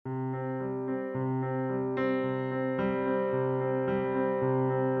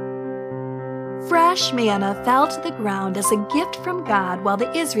Fresh manna fell to the ground as a gift from God while the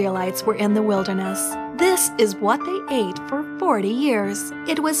Israelites were in the wilderness. This is what they ate for 40 years.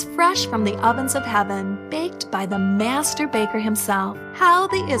 It was fresh from the ovens of heaven, baked by the master baker himself. How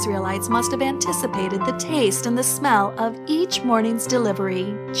the Israelites must have anticipated the taste and the smell of each morning's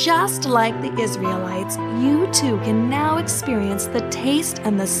delivery. Just like the Israelites, you too can now experience the taste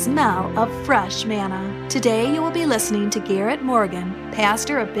and the smell of fresh manna. Today you will be listening to Garhett Morgan,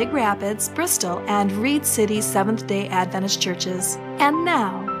 pastor of Big Rapids, Bristol, and Reed City Seventh-day Adventist churches. And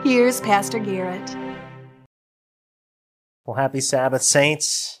now, here's Pastor Garhett. Well, happy Sabbath,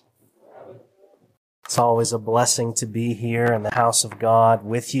 saints. It's always a blessing to be here in the house of God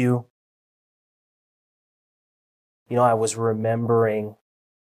with you. You know, I was remembering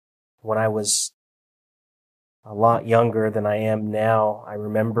when I was a lot younger than I am now. I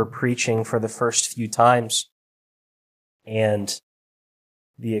remember preaching for the first few times and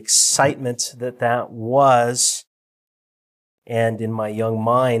the excitement that was. And in my young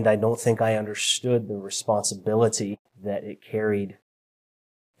mind, I don't think I understood the responsibility that it carried.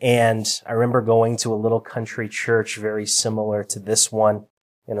 And I remember going to a little country church very similar to this one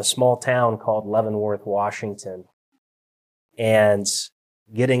in a small town called Leavenworth, Washington, and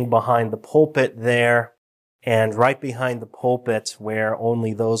getting behind the pulpit there, and right behind the pulpit where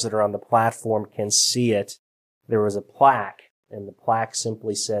only those that are on the platform can see it, there was a plaque, and the plaque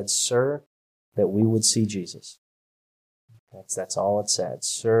simply said, "Sir, that we would see Jesus." That's all it said.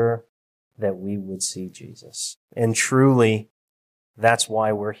 "Sir, that we would see Jesus." And truly, that's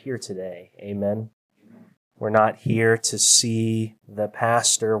why we're here today. Amen. We're not here to see the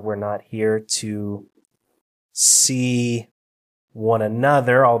pastor. We're not here to see one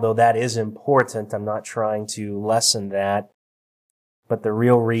another, although that is important. I'm not trying to lessen that. But the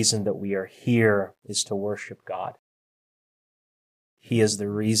real reason that we are here is to worship God. He is the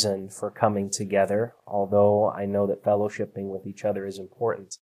reason for coming together, although I know that fellowshipping with each other is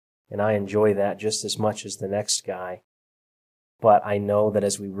important. And I enjoy that just as much as the next guy. But I know that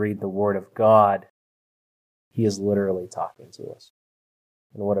as we read the Word of God, He is literally talking to us.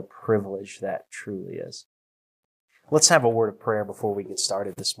 And what a privilege that truly is. Let's have a word of prayer before we get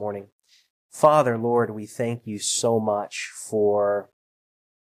started this morning. Father, Lord, we thank you so much for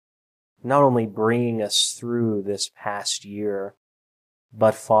not only bringing us through this past year,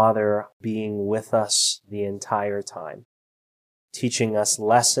 but Father, being with us the entire time, teaching us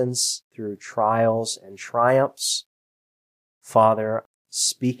lessons through trials and triumphs. Father,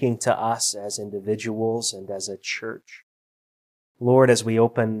 speaking to us as individuals and as a church. Lord, as we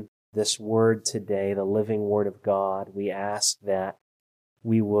open this word today, the living word of God, we ask that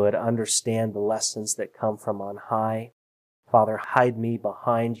we would understand the lessons that come from on high. Father, hide me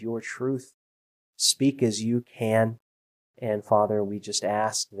behind your truth. Speak as you can. And Father, we just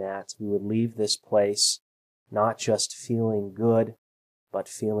ask that we would leave this place not just feeling good, but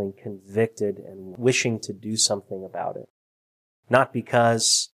feeling convicted and wishing to do something about it. Not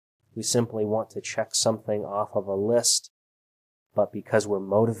because we simply want to check something off of a list, but because we're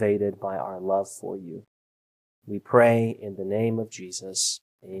motivated by our love for you. We pray in the name of Jesus.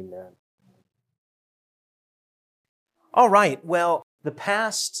 Amen. All right, well, the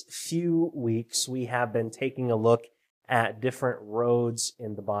past few weeks we have been taking a look at different roads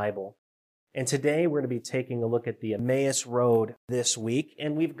in the Bible. And today we're going to be taking a look at the Emmaus Road this week.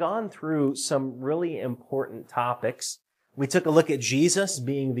 And we've gone through some really important topics. We took a look at Jesus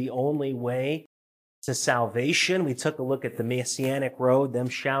being the only way to salvation. We took a look at the Messianic Road, them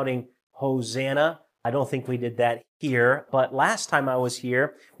shouting, "Hosanna." I don't think we did that here. But last time I was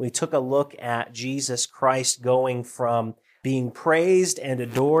here, we took a look at Jesus Christ going from being praised and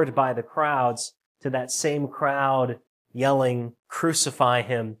adored by the crowds to that same crowd yelling, "Crucify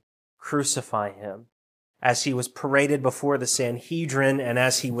him, crucify him." As he was paraded before the Sanhedrin and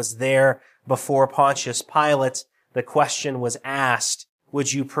as he was there before Pontius Pilate, the question was asked,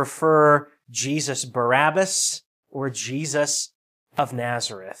 would you prefer Jesus Barabbas or Jesus of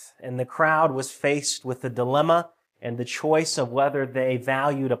Nazareth? And the crowd was faced with the dilemma and the choice of whether they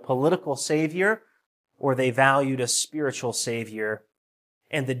valued a political savior or they valued a spiritual savior.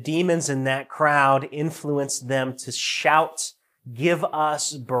 And the demons in that crowd influenced them to shout, "Give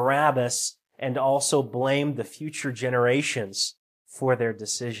us Barabbas," and also blame the future generations for their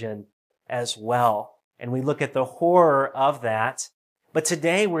decision as well. And we look at the horror of that. But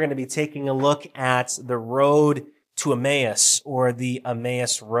today we're going to be taking a look at the road to Emmaus, or the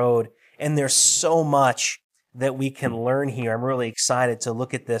Emmaus Road. And there's so much that we can learn here. I'm really excited to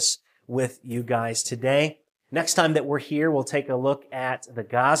look at this with you guys today. Next time that we're here, we'll take a look at the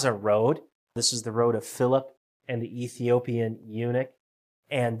Gaza Road. This is the road of Philip and the Ethiopian eunuch.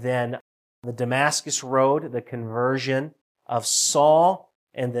 And then the Damascus Road, the conversion of Saul,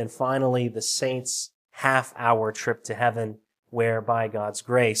 and then finally the saints' half-hour trip to heaven, where by God's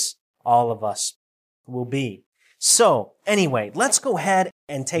grace, all of us will be. So, anyway, let's go ahead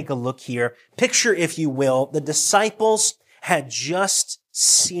and take a look here. Picture, if you will, the disciples had just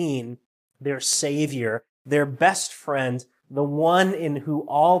seen their Savior, their best friend, the one in who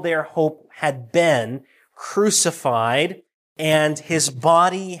all their hope had been, crucified, and his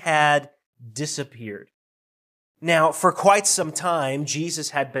body had disappeared. Now, for quite some time, Jesus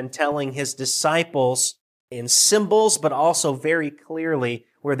had been telling his disciples in symbols, but also very clearly,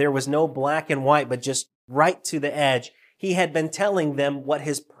 where there was no black and white, but just right to the edge, he had been telling them what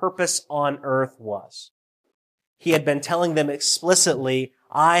his purpose on earth was. He had been telling them explicitly,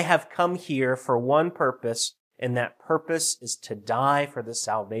 I have come here for one purpose, and that purpose is to die for the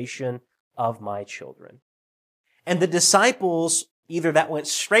salvation of my children. And the disciples, either that went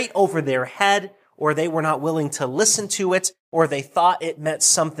straight over their head, or they were not willing to listen to it, or they thought it meant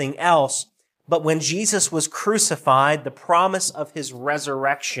something else. But when Jesus was crucified, the promise of his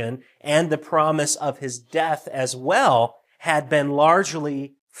resurrection and the promise of his death as well had been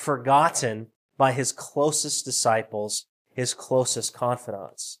largely forgotten by his closest disciples, his closest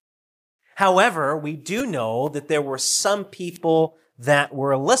confidants. However, we do know that there were some people that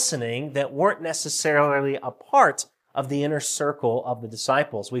were listening that weren't necessarily a part of the inner circle of the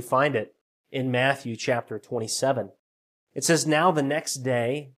disciples. We find it in Matthew chapter 27. It says, now the next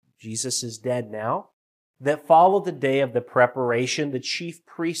day, Jesus is dead now, that followed the day of the preparation, the chief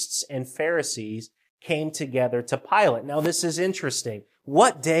priests and Pharisees came together to Pilate. Now this is interesting.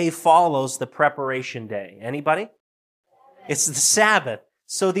 What day follows the preparation day? Anybody? It's the Sabbath.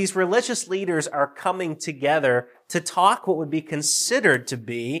 So these religious leaders are coming together to talk what would be considered to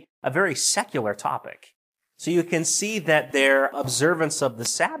be a very secular topic. So you can see that their observance of the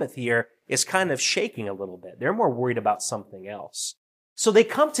Sabbath here is kind of shaking a little bit. They're more worried about something else. So they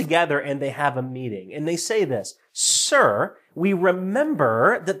come together and they have a meeting and they say this, Sir, we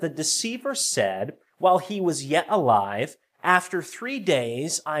remember that the deceiver said, while he was yet alive, after 3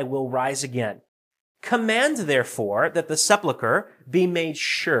 days I will rise again. Command, therefore, that the sepulchre be made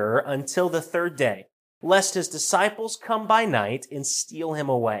sure until the 3rd day, lest his disciples come by night and steal him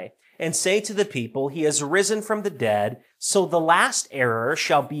away, and say to the people, he has risen from the dead, so the last error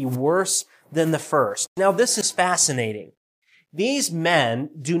shall be worse than the first. Now this is fascinating. These men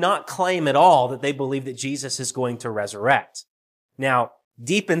do not claim at all that they believe that Jesus is going to resurrect. Now,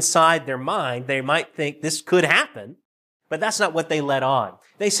 deep inside their mind, they might think this could happen, but that's not what they let on.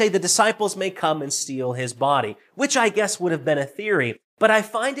 They say the disciples may come and steal his body, which I guess would have been a theory, but I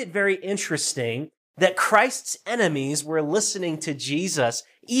find it very interesting that Christ's enemies were listening to Jesus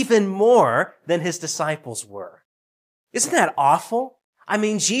even more than his disciples were. Isn't that awful? I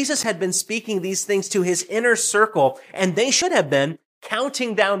mean, Jesus had been speaking these things to his inner circle, and they should have been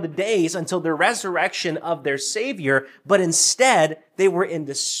counting down the days until the resurrection of their Savior, but instead they were in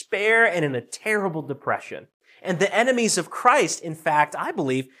despair and in a terrible depression. And the enemies of Christ, in fact, I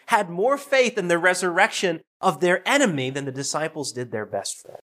believe, had more faith in the resurrection of their enemy than the disciples did their best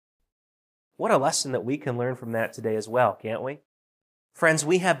friend. What a lesson that we can learn from that today as well, can't we? Friends,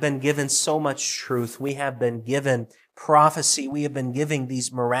 we have been given so much truth. We have been given prophecy. We have been given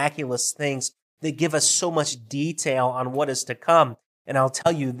these miraculous things that give us so much detail on what is to come. And I'll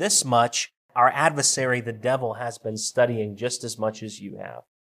tell you this much, our adversary, the devil, has been studying just as much as you have.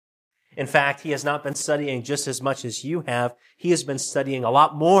 In fact, he has not been studying just as much as you have. He has been studying a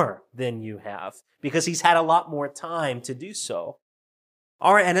lot more than you have because he's had a lot more time to do so.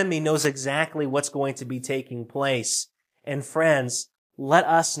 Our enemy knows exactly what's going to be taking place. And friends, let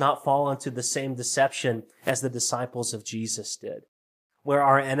us not fall into the same deception as the disciples of Jesus did, where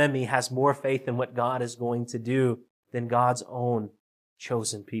our enemy has more faith in what God is going to do than God's own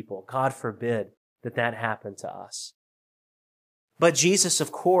chosen people. God forbid that that happen to us. But Jesus,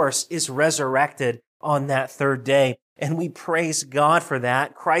 of course, is resurrected on that 3rd day, and we praise God for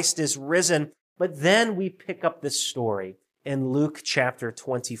that. Christ is risen, but then we pick up this story in Luke chapter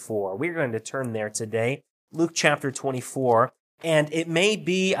 24. We're going to turn there today, Luke chapter 24, and it may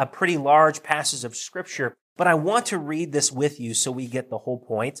be a pretty large passage of Scripture, but I want to read this with you so we get the whole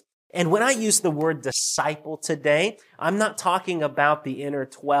point. And when I use the word disciple today, I'm not talking about the inner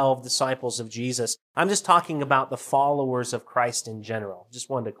 12 disciples of Jesus. I'm just talking about the followers of Christ in general. Just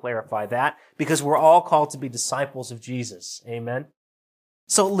wanted to clarify that because we're all called to be disciples of Jesus. Amen.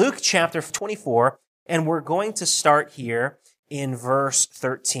 So Luke chapter 24, and we're going to start here in verse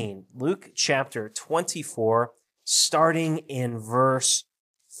 13. Luke chapter 24, starting in verse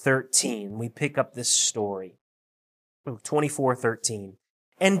 13. We pick up this story. Luke 24:13.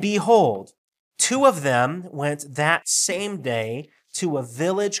 And behold, Two of them went that same day to a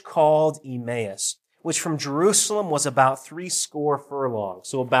village called Emmaus, which from Jerusalem was about 80 furlongs,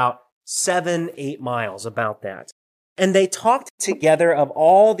 so about 7-8 miles, about that. And they talked together of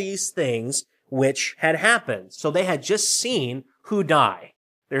all these things which had happened. So they had just seen who die?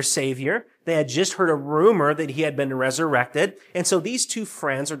 Their Savior. They had just heard a rumor that he had been resurrected. And so these two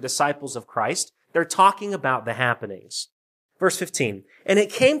friends or disciples of Christ, they're talking about the happenings. Verse 15, and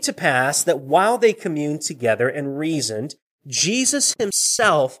it came to pass that while they communed together and reasoned, Jesus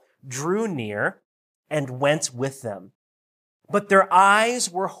himself drew near and went with them. But their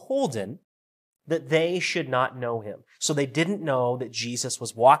eyes were holden that they should not know him. So they didn't know that Jesus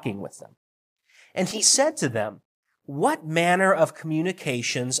was walking with them. And he said to them, what manner of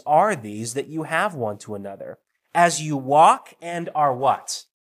communications are these that you have one to another, as you walk and are what?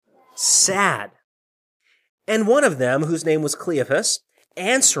 Sad. And one of them, whose name was Cleophas,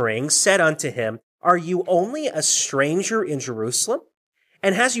 answering, said unto him, are you only a stranger in Jerusalem?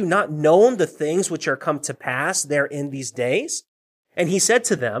 And has you not known the things which are come to pass there in these days? And he said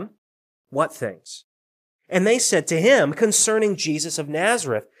to them, what things? And they said to him, concerning Jesus of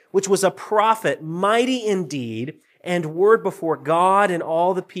Nazareth, which was a prophet, mighty in deed and word before God and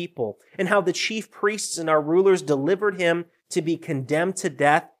all the people, and how the chief priests and our rulers delivered him to be condemned to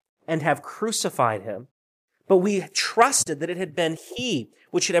death and have crucified him. But we trusted that it had been he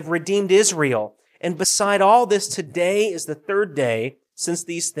which should have redeemed Israel. And beside all this, today is the third day since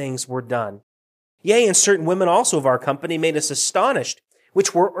these things were done. Yea, and certain women also of our company made us astonished,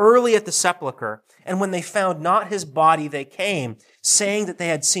 which were early at the sepulchre. And when they found not his body, they came, saying that they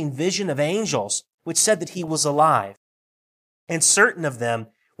had seen vision of angels, which said that he was alive. And certain of them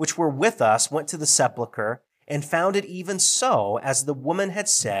which were with us went to the sepulchre, and found it even so, as the woman had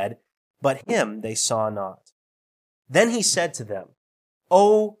said, but him they saw not. Then he said to them,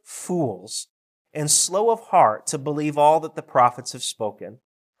 O fools, and slow of heart to believe all that the prophets have spoken.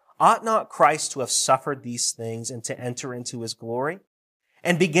 Ought not Christ to have suffered these things and to enter into his glory?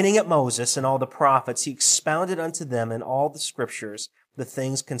 And beginning at Moses and all the prophets, he expounded unto them in all the scriptures the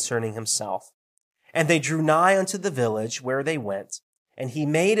things concerning himself. And they drew nigh unto the village where they went, and he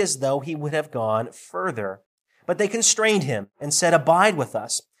made as though he would have gone further. But they constrained him and said, abide with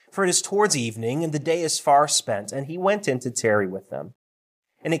us, for it is towards evening, and the day is far spent. And he went in to tarry with them.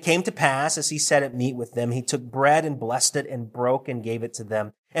 And it came to pass, as he sat at meat with them, he took bread and blessed it and broke and gave it to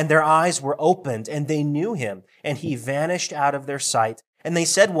them. And their eyes were opened, and they knew him, and he vanished out of their sight. And they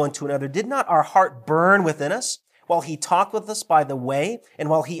said one to another, did not our heart burn within us while he talked with us by the way, and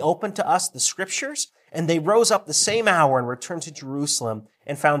while he opened to us the scriptures? And they rose up the same hour and returned to Jerusalem,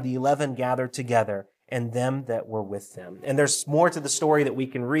 and found the 11 gathered together, and them that were with them. And there's more to the story that we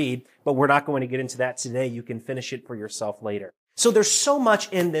can read, but we're not going to get into that today. You can finish it for yourself later. So there's so much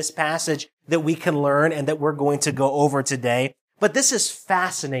in this passage that we can learn and that we're going to go over today. But this is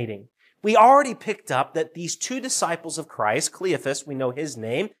fascinating. We already picked up that these two disciples of Christ, Cleophas, we know his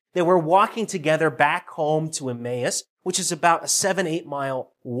name, they were walking together back home to Emmaus, which is about a 7-8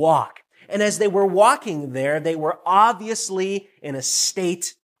 mile walk. And as they were walking there, they were obviously in a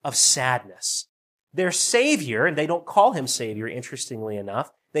state of sadness. Their Savior, and they don't call him Savior, interestingly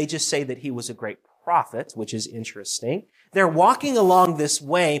enough, they just say that he was a great prophet, which is interesting. They're walking along this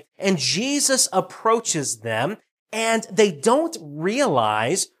way, and Jesus approaches them, and they don't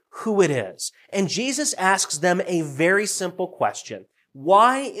realize who it is. And Jesus asks them a very simple question.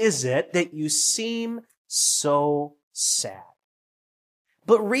 Why is it that you seem so sad?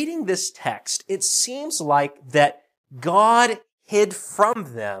 But reading this text, it seems like that God hid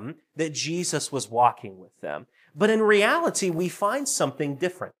from them that Jesus was walking with them. But in reality, we find something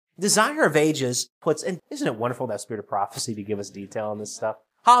different. Desire of Ages puts, and isn't it wonderful that Spirit of Prophecy to give us detail on this stuff?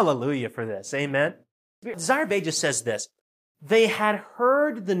 Hallelujah for this. Amen. Desire of Ages says this. They had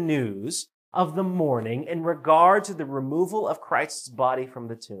heard the news of the morning in regard to the removal of Christ's body from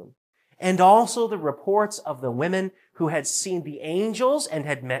the tomb, and also the reports of the women who had seen the angels and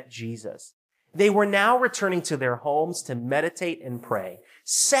had met Jesus. They were now returning to their homes to meditate and pray.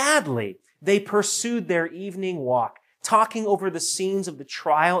 Sadly, they pursued their evening walk, talking over the scenes of the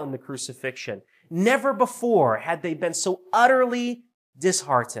trial and the crucifixion. Never before had they been so utterly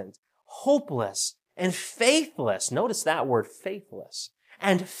disheartened, hopeless, and faithless. Notice that word, faithless.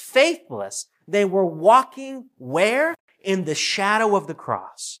 And faithless, they were walking where? In the shadow of the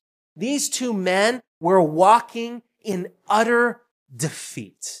cross. These two men were walking in utter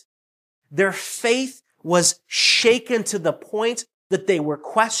defeat. Their faith was shaken to the point that they were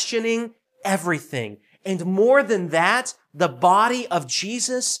questioning everything. And more than that, the body of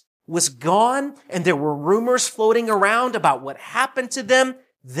Jesus was gone, and there were rumors floating around about what happened to them.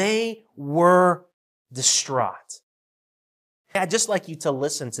 They were distraught. I'd just like you to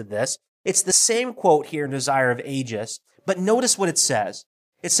listen to this. It's the same quote here in Desire of Ages, but notice what it says.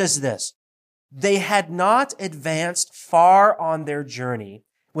 It says this: they had not advanced far on their journey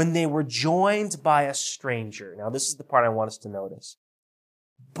when they were joined by a stranger. Now, this is the part I want us to notice.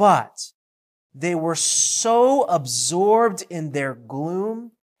 But they were so absorbed in their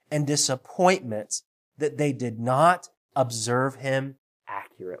gloom and disappointment that they did not observe him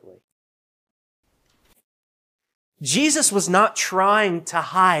accurately. Jesus was not trying to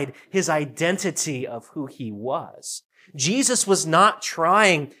hide his identity of who he was. Jesus was not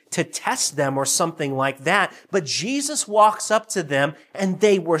trying to test them or something like that, but Jesus walks up to them and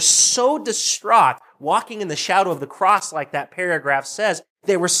they were so distraught, walking in the shadow of the cross like that paragraph says.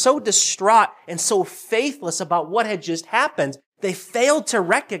 They were so distraught and so faithless about what had just happened, they failed to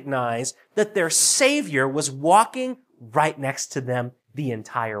recognize that their Savior was walking right next to them the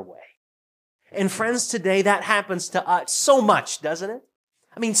entire way. And friends, today that happens to us so much, doesn't it?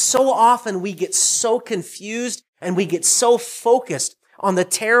 I mean, so often we get so confused and we get so focused on the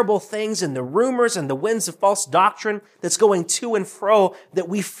terrible things and the rumors and the winds of false doctrine that's going to and fro that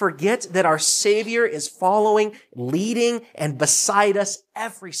we forget that our Savior is following, leading, and beside us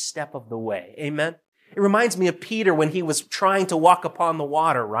every step of the way. Amen? It reminds me of Peter when he was trying to walk upon the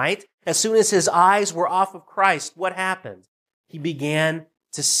water, right? As soon as his eyes were off of Christ, what happened? He began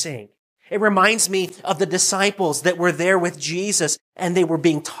to sink. It reminds me of the disciples that were there with Jesus and they were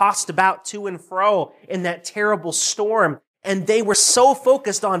being tossed about to and fro in that terrible storm. And they were so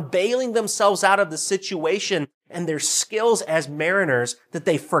focused on bailing themselves out of the situation and their skills as mariners that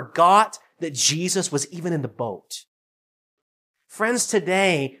they forgot that Jesus was even in the boat. Friends,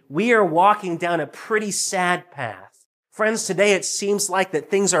 today we are walking down a pretty sad path. Friends, today it seems like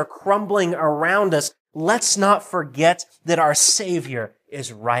that things are crumbling around us. Let's not forget that our Savior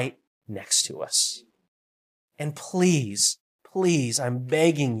is right next to us. And please, please, I'm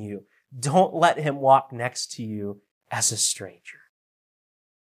begging you, don't let him walk next to you as a stranger.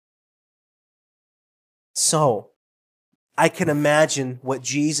 So, I can imagine what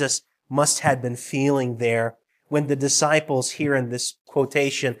Jesus must have been feeling there when the disciples here in this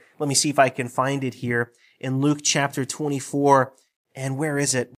quotation, let me see if I can find it here, in Luke chapter 24, and where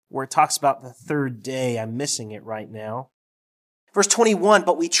is it? Where it talks about the third day. I'm missing it right now. Verse 21,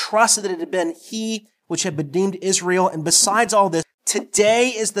 but we trusted that it had been he which had redeemed Israel, and besides all this, today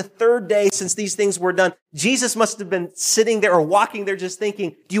is the third day since these things were done. Jesus must have been sitting there or walking there just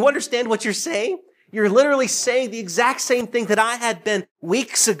thinking, do you understand what you're saying? You're literally saying the exact same thing that I had been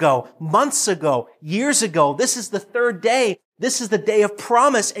weeks ago, months ago, years ago. This is the third day. This is the day of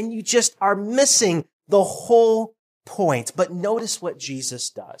promise, and you just are missing the whole point. But notice what Jesus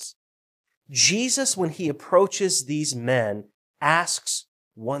does. Jesus, when he approaches these men, asks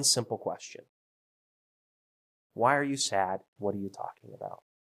one simple question. Why are you sad? What are you talking about?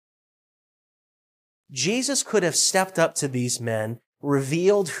 Jesus could have stepped up to these men,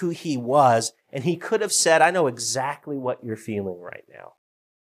 revealed who he was, and he could have said, I know exactly what you're feeling right now.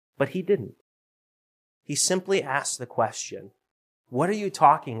 But he didn't. He simply asked the question, what are you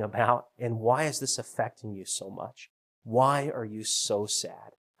talking about, and why is this affecting you so much? Why are you so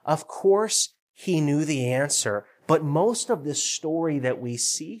sad? Of course, he knew the answer, but most of this story that we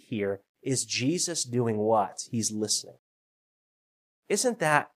see here is Jesus doing what? He's listening. Isn't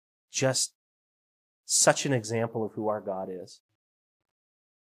that just such an example of who our God is?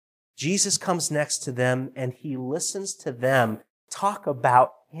 Jesus comes next to them and he listens to them talk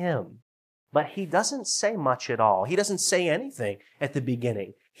about him. But he doesn't say much at all. He doesn't say anything at the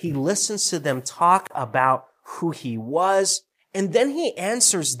beginning. He listens to them talk about who he was, and then he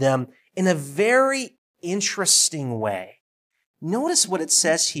answers them in a very interesting way. Notice what it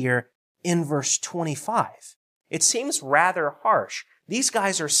says here in verse 25. It seems rather harsh. These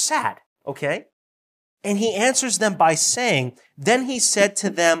guys are sad, okay? And he answers them by saying, then he said to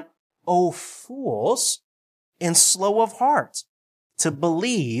them, O fools, and slow of heart, to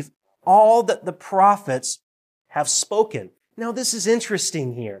believe all that the prophets have spoken. Now, this is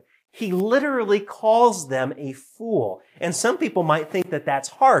interesting here. He literally calls them a fool. And some people might think that that's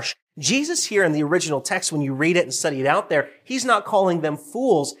harsh. Jesus here in the original text, when you read it and study it out there, he's not calling them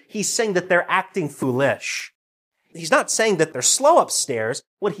fools. He's saying that they're acting foolish. He's not saying that they're slow upstairs.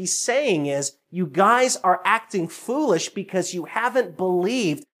 What he's saying is, you guys are acting foolish because you haven't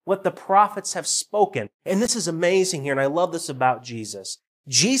believed what the prophets have spoken. And this is amazing here, and I love this about Jesus.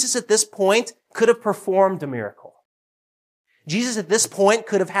 Jesus at this point could have performed a miracle. Jesus at this point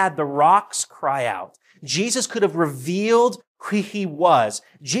could have had the rocks cry out. Jesus could have revealed who he was.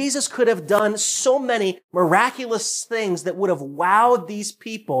 Jesus could have done so many miraculous things that would have wowed these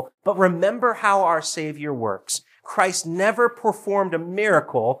people. But remember how our Savior works. Christ never performed a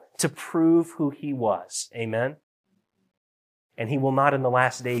miracle to prove who he was. Amen? And he will not in the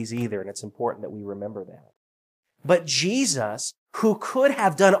last days either. And it's important that we remember that. But Jesus, who could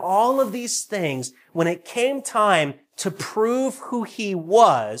have done all of these things, when it came time to prove who he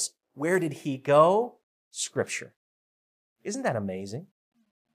was, where did he go? Scripture. Isn't that amazing?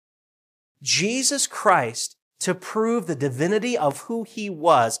 Jesus Christ, to prove the divinity of who he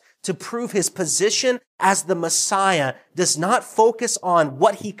was, to prove his position as the Messiah, does not focus on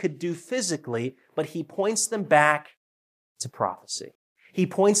what he could do physically, but he points them back to prophecy. He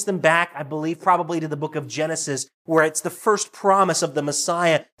points them back, I believe, probably to the book of Genesis, where it's the first promise of the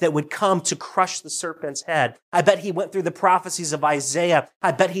Messiah that would come to crush the serpent's head. I bet he went through the prophecies of Isaiah.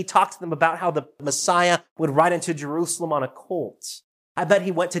 I bet he talked to them about how the Messiah would ride into Jerusalem on a colt. I bet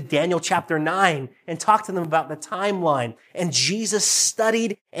he went to Daniel chapter 9 and talked to them about the timeline. And Jesus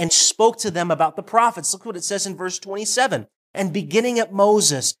studied and spoke to them about the prophets. Look what it says in verse 27. And beginning at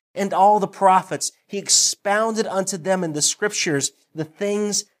Moses and all the prophets, he expounded unto them in the scriptures the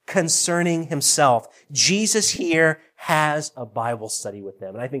things concerning himself. Jesus here has a Bible study with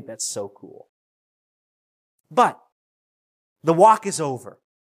them, and I think that's so cool. But the walk is over.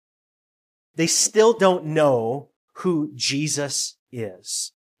 They still don't know who Jesus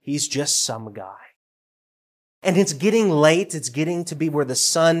is. He's just some guy. And it's getting late. It's getting to be where the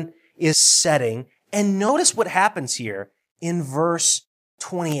sun is setting. And notice what happens here in verse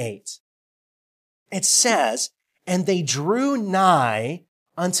 28. It says, and they drew nigh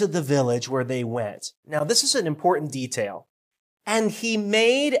unto the village where they went. Now, this is an important detail. And he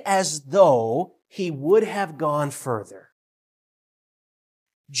made as though he would have gone further.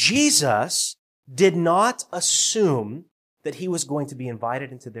 Jesus did not assume that he was going to be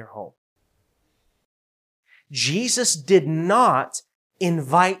invited into their home. Jesus did not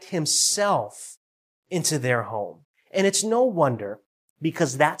invite himself into their home. And it's no wonder,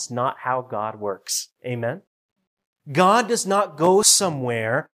 because that's not how God works. Amen? God does not go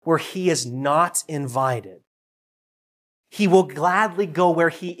somewhere where he is not invited. He will gladly go where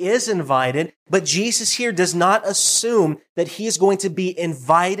he is invited, but Jesus here does not assume that he is going to be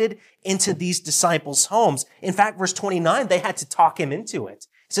invited into these disciples' homes. In fact, verse 29, they had to talk him into it.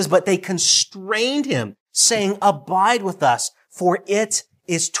 It says, but they constrained him, saying, abide with us, for it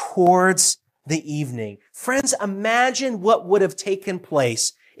is towards the evening. Friends, imagine what would have taken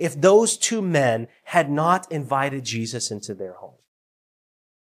place if those two men had not invited Jesus into their home.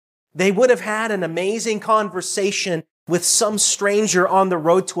 They would have had an amazing conversation with some stranger on the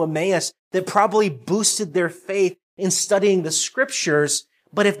road to Emmaus that probably boosted their faith in studying the scriptures.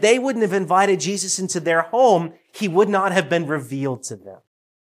 But if they wouldn't have invited Jesus into their home, he would not have been revealed to them.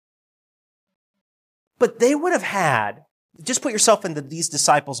 But they would have had, just put yourself into these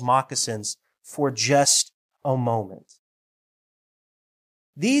disciples' moccasins for just a moment.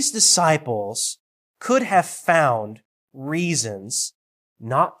 These disciples could have found reasons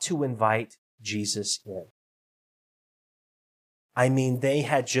not to invite Jesus in. I mean, they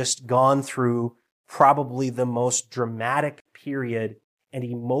had just gone through probably the most dramatic period and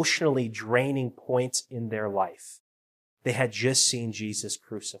emotionally draining point in their life. They had just seen Jesus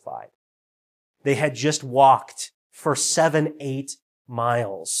crucified. They had just walked for 7-8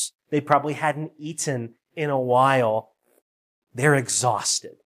 miles. They probably hadn't eaten in a while. They're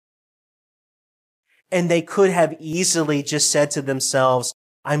exhausted. And they could have easily just said to themselves,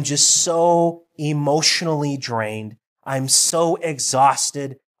 I'm just so emotionally drained. I'm so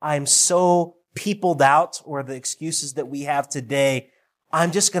exhausted. I'm so peopled out, or the excuses that we have today.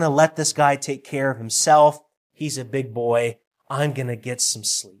 I'm just going to let this guy take care of himself. He's a big boy. I'm going to get some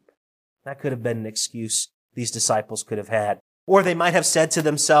sleep. That could have been an excuse these disciples could have had. Or they might have said to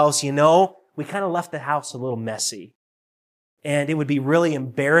themselves, you know, we kind of left the house a little messy. And it would be really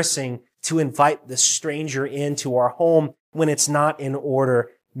embarrassing to invite the stranger into our home when it's not in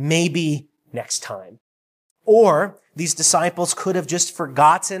order. Maybe next time. Or these disciples could have just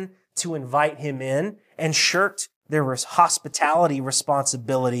forgotten to invite him in and shirked their hospitality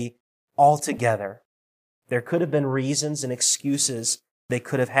responsibility altogether. There could have been reasons and excuses they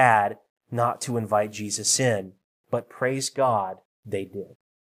could have had not to invite Jesus in. But praise God, they did.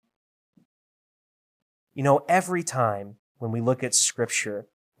 You know, every time when we look at Scripture,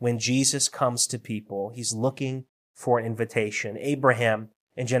 when Jesus comes to people, he's looking for an invitation. Abraham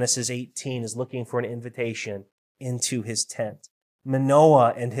in Genesis 18 is looking for an invitation into his tent.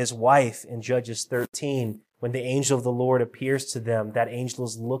 Manoah and his wife in Judges 13, when the angel of the Lord appears to them, that angel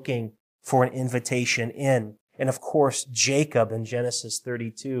is looking for an invitation in. And of course, Jacob in Genesis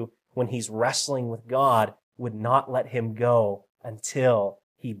 32, when he's wrestling with God, would not let him go until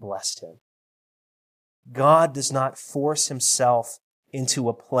he blessed him. God does not force himself into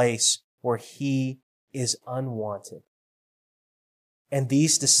a place where he is unwanted. And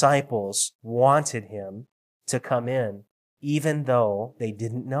these disciples wanted him to come in, even though they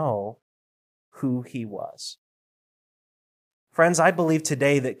didn't know who he was. Friends, I believe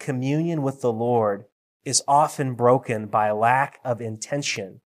today that communion with the Lord is often broken by a lack of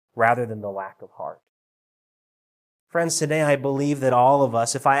intention rather than the lack of heart. Friends, today I believe that all of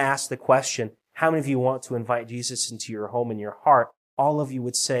us, if I ask the question, how many of you want to invite Jesus into your home and your heart? All of you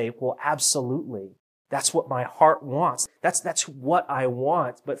would say, well, absolutely. That's what my heart wants. That's what I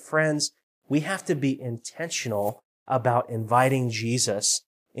want. But friends, we have to be intentional about inviting Jesus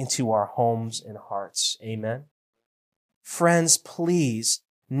into our homes and hearts. Amen. Friends, please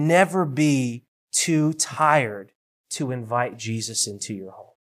never be too tired to invite Jesus into your home.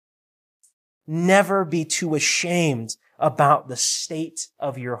 Never be too ashamed about the state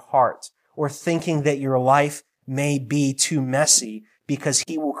of your heart or thinking that your life may be too messy, because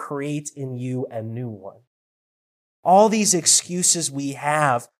he will create in you a new one. All these excuses we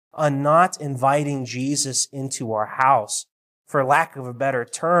have on not inviting Jesus into our house, for lack of a better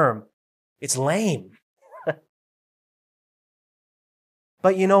term, it's lame.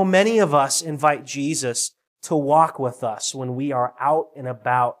 But many of us invite Jesus to walk with us when we are out and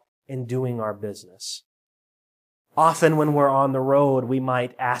about and doing our business. Often when we're on the road, we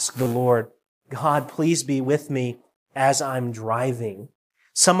might ask the Lord, God, please be with me as I'm driving.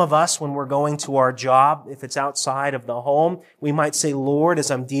 Some of us, when we're going to our job, if it's outside of the home, we might say, Lord, as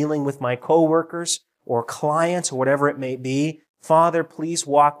I'm dealing with my coworkers or clients or whatever it may be, Father, please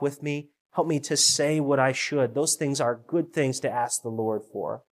walk with me. Help me to say what I should. Those things are good things to ask the Lord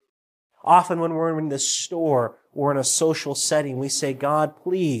for. Often when we're in the store or in a social setting, we say, God,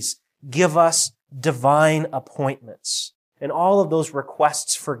 please give us divine appointments. And all of those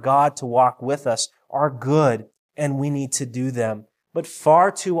requests for God to walk with us are good, and we need to do them. But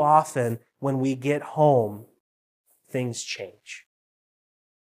far too often, when we get home, things change.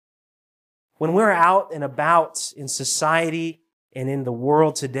 When we're out and about in society and in the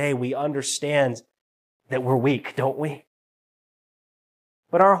world today, we understand that we're weak, don't we?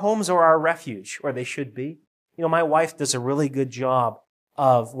 But our homes are our refuge, or they should be. My wife does a really good job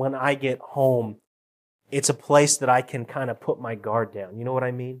of, when I get home, it's a place that I can kind of put my guard down. You know what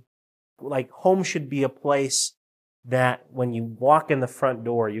I mean? Like, home should be a place that when you walk in the front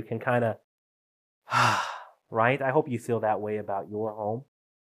door, you can kind of, right? I hope you feel that way about your home.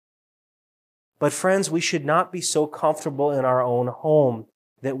 But friends, we should not be so comfortable in our own home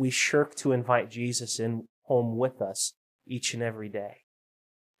that we shirk to invite Jesus in home with us each and every day.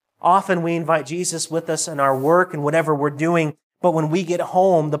 Often we invite Jesus with us in our work and whatever we're doing, but when we get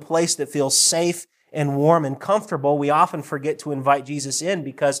home, the place that feels safe and warm and comfortable, we often forget to invite Jesus in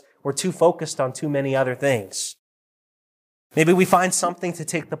because we're too focused on too many other things. Maybe we find something to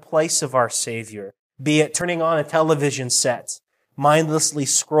take the place of our Savior, be it turning on a television set, mindlessly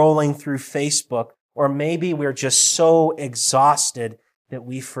scrolling through Facebook, or maybe we're just so exhausted that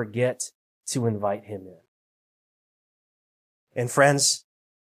we forget to invite him in. And friends,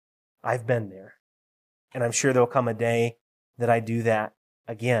 I've been there, and I'm sure there'll come a day that I do that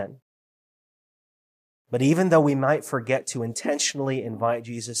again. But even though we might forget to intentionally invite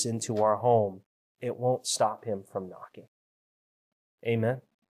Jesus into our home, it won't stop him from knocking. Amen.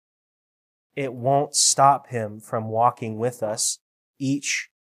 It won't stop him from walking with us each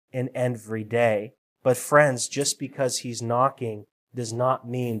and every day. But friends, just because he's knocking does not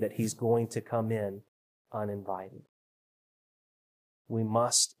mean that he's going to come in uninvited. We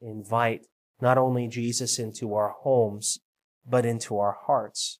must invite not only Jesus into our homes, but into our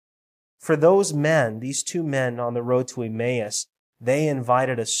hearts. For those men, these two men on the road to Emmaus, they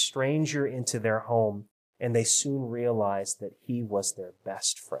invited a stranger into their home, and they soon realized that he was their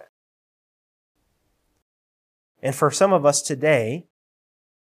best friend. And for some of us today,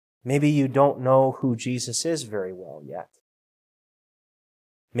 maybe you don't know who Jesus is very well yet.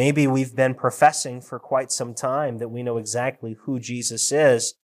 Maybe we've been professing for quite some time that we know exactly who Jesus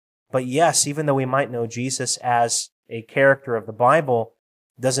is. But yes, even though we might know Jesus as a character of the Bible,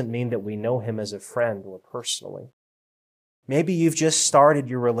 doesn't mean that we know him as a friend or personally. Maybe you've just started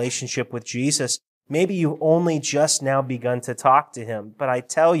your relationship with Jesus. Maybe you've only just now begun to talk to him. But I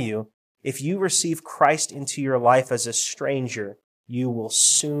tell you, if you receive Christ into your life as a stranger, you will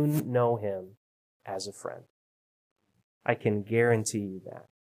soon know him as a friend. I can guarantee you that.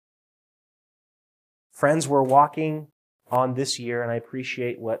 Friends, we're walking on this year, and I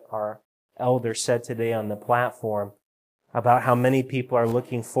appreciate what our elder said today on the platform about how many people are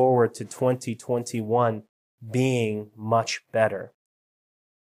looking forward to 2021 being much better.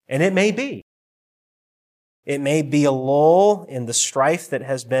 And it may be. It may be a lull in the strife that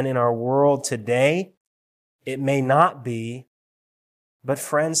has been in our world today. It may not be. But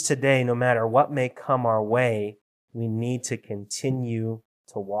friends, today, no matter what may come our way, we need to continue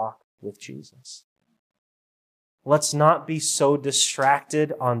to walk with Jesus. Let's not be so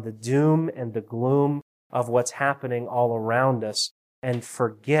distracted on the doom and the gloom of what's happening all around us and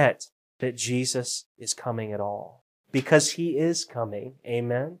forget that Jesus is coming at all. Because He is coming.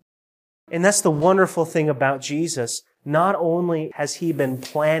 Amen? And that's the wonderful thing about Jesus. Not only has He been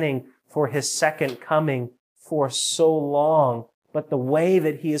planning for His second coming for so long, but the way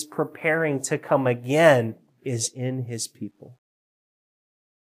that He is preparing to come again is in His people.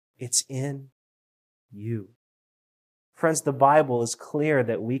 It's in you. Friends, the Bible is clear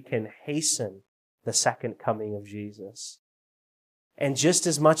that we can hasten the second coming of Jesus. And just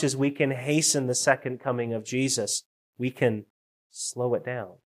as much as we can hasten the second coming of Jesus, we can slow it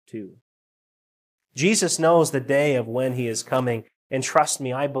down too. Jesus knows the day of when He is coming. And trust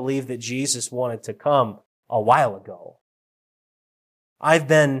me, I believe that Jesus wanted to come a while ago. I've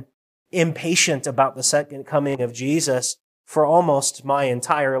been impatient about the second coming of Jesus for almost my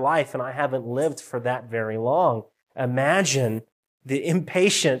entire life, and I haven't lived for that very long. Imagine the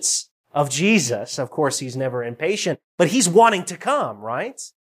impatience of Jesus. Of course, He's never impatient, but He's wanting to come, right?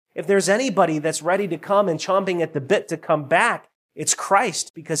 If there's anybody that's ready to come and chomping at the bit to come back, it's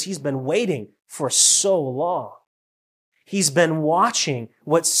Christ, because He's been waiting for so long. He's been watching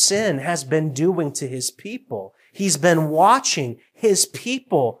what sin has been doing to His people. He's been watching His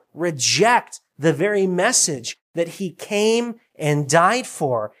people reject the very message that He came and died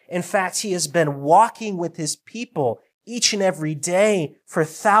for. In fact, He has been walking with His people each and every day for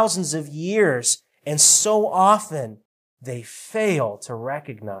thousands of years. And so often they fail to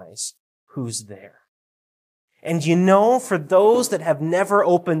recognize who's there. And you know, for those that have never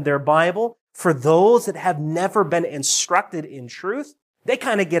opened their Bible, for those that have never been instructed in truth, they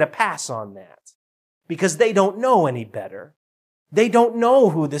kind of get a pass on that because they don't know any better. They don't know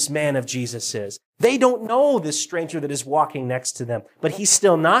who this man of Jesus is. They don't know this stranger that is walking next to them, but He's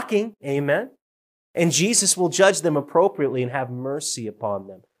still knocking. Amen. And Jesus will judge them appropriately and have mercy upon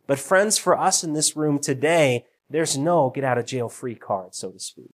them. But friends, for us in this room today, there's no get out of jail free card, so to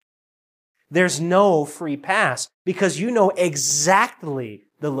speak. There's no free pass because you know exactly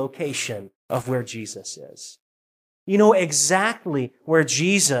the location of where Jesus is. You know exactly where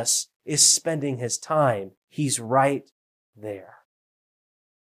Jesus is spending His time. He's right there.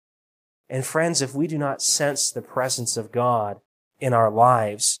 And friends, if we do not sense the presence of God in our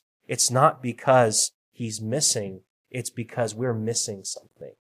lives, it's not because He's missing, it's because we're missing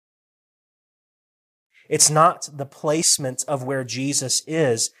something. It's not the placement of where Jesus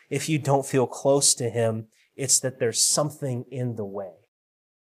is if you don't feel close to Him. It's that there's something in the way.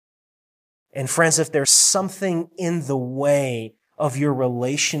 And friends, if there's something in the way of your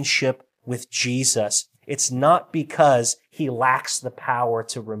relationship with Jesus, it's not because He lacks the power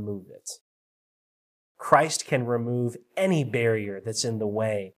to remove it. Christ can remove any barrier that's in the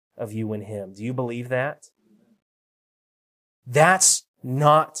way of you and Him. Do you believe that? That's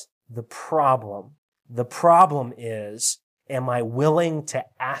not the problem. The problem is, am I willing to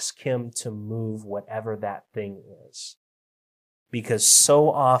ask Him to move whatever that thing is? Because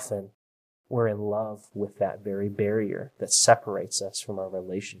so often we're in love with that very barrier that separates us from our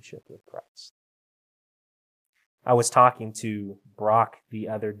relationship with Christ. I was talking to Brock the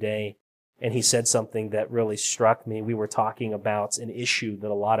other day, and he said something that really struck me. We were talking about an issue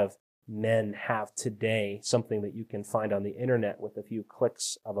that a lot of men have today, something that you can find on the internet with a few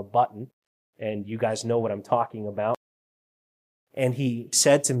clicks of a button. And you guys know what I'm talking about. And he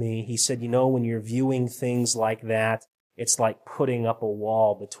said to me, he said, you know, when you're viewing things like that, it's like putting up a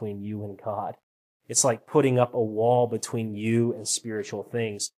wall between you and God. It's like putting up a wall between you and spiritual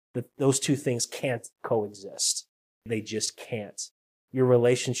things. Those two things can't coexist. They just can't. Your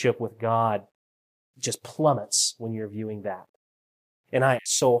relationship with God just plummets when you're viewing that. And I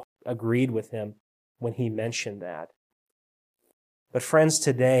so agreed with him when he mentioned that. But friends,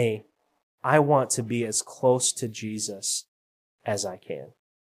 today, I want to be as close to Jesus as I can.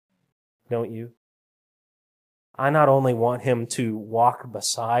 Don't you? I not only want Him to walk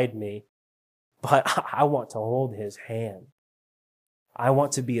beside me, but I want to hold His hand. I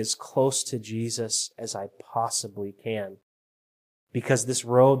want to be as close to Jesus as I possibly can, because this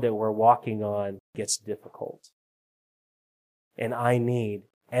road that we're walking on gets difficult. And I need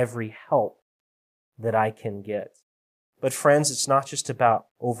every help that I can get. But friends, it's not just about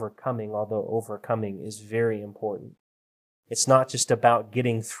overcoming, although overcoming is very important. It's not just about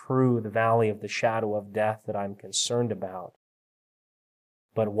getting through the valley of the shadow of death that I'm concerned about.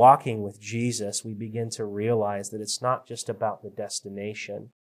 But walking with Jesus, we begin to realize that it's not just about the destination,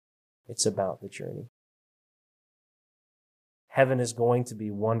 it's about the journey. Heaven is going to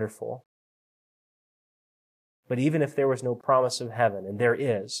be wonderful. But even if there was no promise of heaven, and there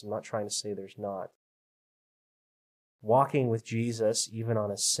is, I'm not trying to say there's not, walking with Jesus, even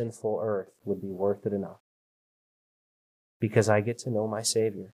on a sinful earth, would be worth it enough. Because I get to know my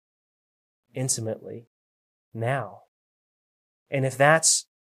Savior intimately now. And if that's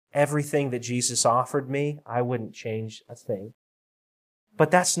everything that Jesus offered me, I wouldn't change a thing.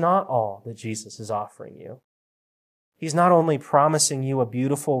 But that's not all that Jesus is offering you. He's not only promising you a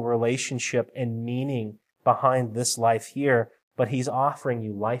beautiful relationship and meaning behind this life here, but he's offering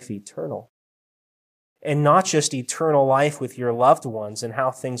you life eternal. And not just eternal life with your loved ones and how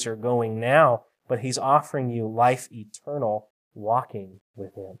things are going now, but he's offering you life eternal walking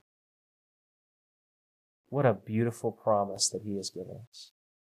with him. What a beautiful promise that he has given us.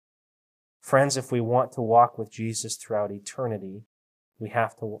 Friends, if we want to walk with Jesus throughout eternity, we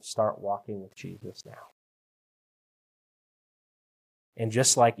have to start walking with Jesus now. And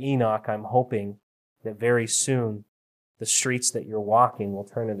just like Enoch, I'm hoping that very soon the streets that you're walking will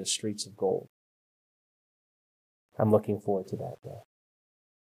turn into streets of gold. I'm looking forward to that day.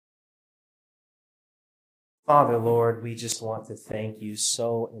 Father, Lord, we just want to thank you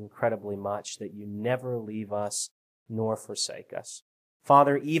so incredibly much that you never leave us nor forsake us.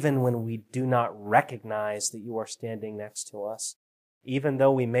 Father, even when we do not recognize that you are standing next to us, even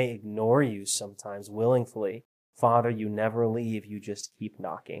though we may ignore you sometimes willingly, Father, you never leave, you just keep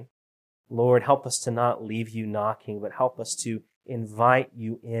knocking. Lord, help us to not leave you knocking, but help us to invite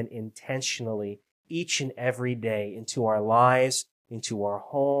you in intentionally each and every day into our lives, into our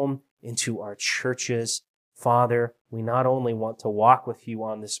home, into our churches. Father, we not only want to walk with you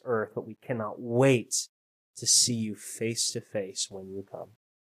on this earth, but we cannot wait to see you face to face when you come.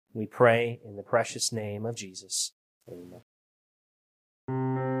 We pray in the precious name of Jesus. Amen.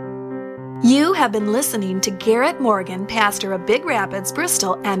 You have been listening to Garrett Morgan, pastor of Big Rapids,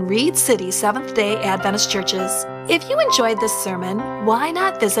 Bristol, and Reed City Seventh-day Adventist churches. If you enjoyed this sermon, why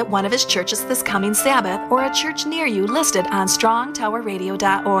not visit one of his churches this coming Sabbath or a church near you listed on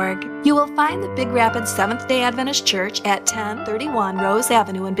strongtowerradio.org. You will find the Big Rapids Seventh-day Adventist Church at 1031 Rose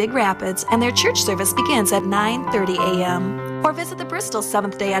Avenue in Big Rapids, and their church service begins at 9:30 a.m. Or visit the Bristol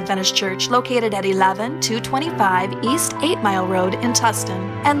Seventh-day Adventist Church located at 11225 East 8 Mile Road in Tustin,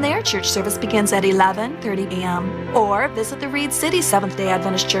 and their church service begins at 11:30 a.m. Or visit the Reed City Seventh-day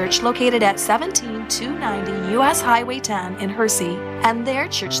Adventist Church located at 17290 U.S. Highway 10 in Hersey, and their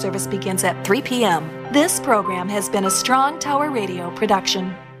church service begins at 3 p.m. This program has been a Strong Tower Radio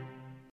production.